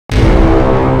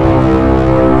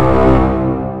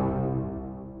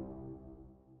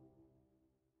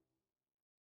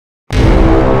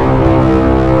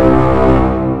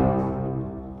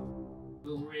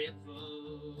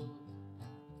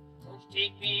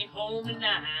me home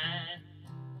tonight.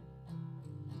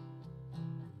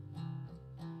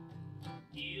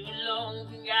 You alone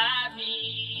can guide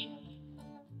me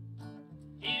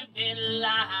to a better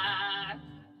life.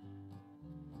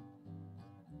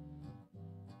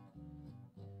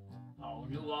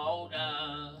 On the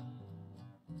water,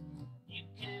 you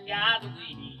can guide the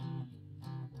way.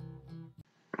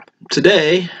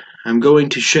 Today, I'm going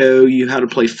to show you how to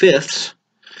play fifths.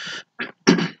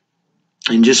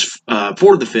 And just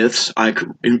for the fifths, I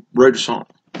wrote a song.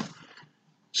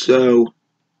 So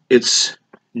it's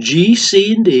G,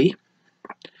 C, and D.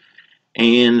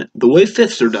 And the way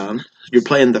fifths are done, you're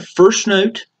playing the first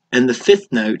note and the fifth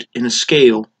note in a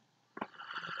scale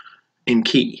in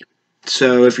key.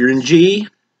 So if you're in G,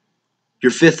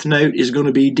 your fifth note is going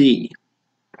to be D.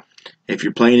 If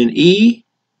you're playing in E,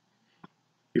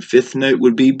 your fifth note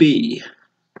would be B.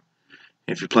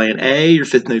 If you're playing A, your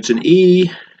fifth note's in E.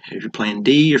 If you're playing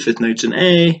D, your fifth note's in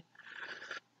A.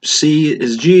 C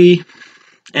is G.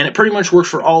 And it pretty much works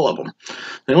for all of them.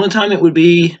 The only time it would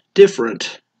be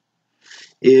different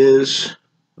is,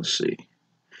 let's see,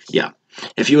 yeah.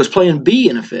 If you was playing B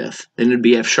in a fifth, then it'd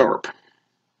be F sharp.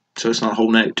 So it's not a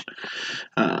whole note.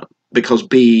 Because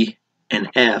B and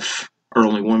F are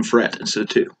only one fret instead of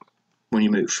two when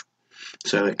you move.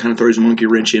 So it kind of throws a monkey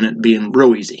wrench in it, being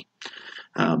real easy.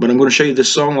 But I'm going to show you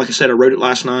this song. Like I said, I wrote it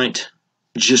last night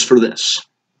just for this.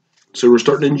 So we're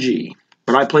starting in G,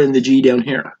 but I play in the G down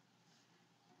here.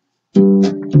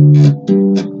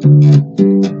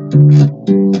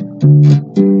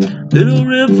 Little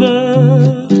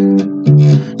river,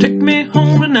 take me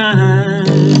home tonight.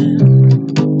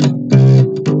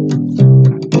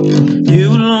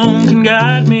 You alone can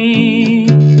guide me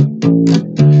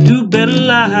to a better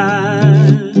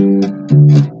life.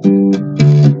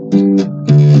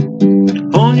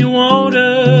 On your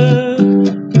water,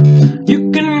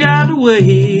 you can guide the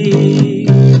way.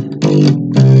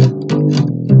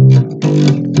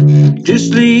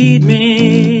 Just lead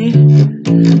me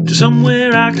to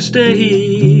somewhere I can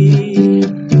stay.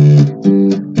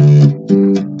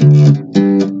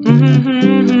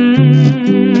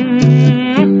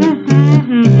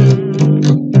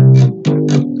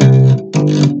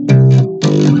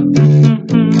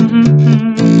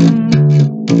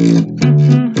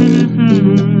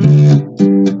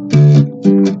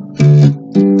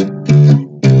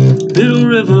 Little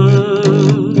river,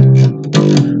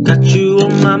 got you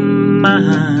on my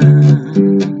mind.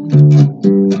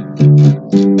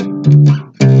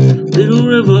 Little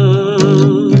river,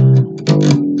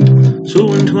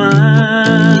 so entwined.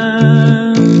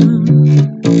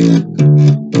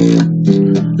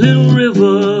 Little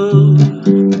river,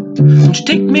 won't you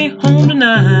take me home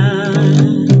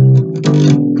tonight?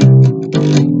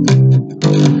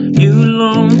 You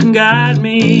alone can guide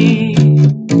me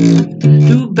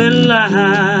to a better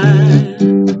life.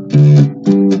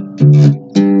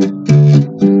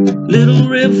 Little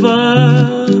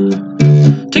river,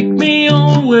 take me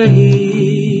on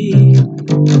away.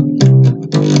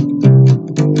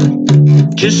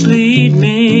 Just lead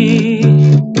me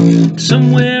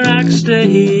somewhere I can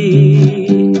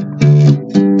stay.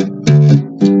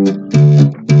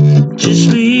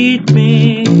 Just lead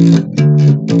me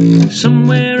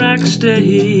somewhere I can stay.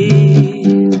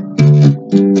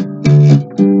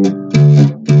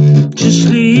 Just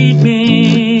lead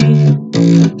me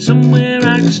somewhere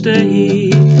I can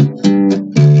stay.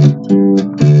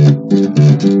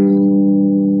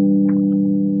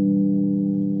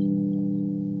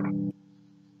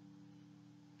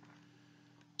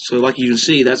 So like you can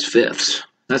see, that's fifths.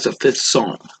 That's a fifth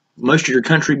song. Most of your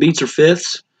country beats are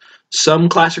fifths. Some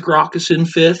classic rock is in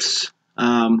fifths.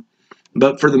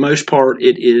 But for the most part,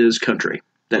 it is country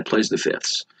that plays the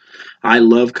fifths. I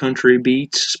love country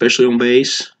beats, especially on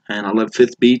bass, and I love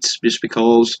fifth beats just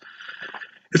because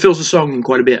it fills the song in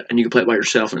quite a bit, and you can play it by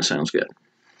yourself, and it sounds good.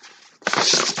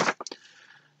 So,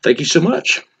 thank you so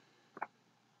much.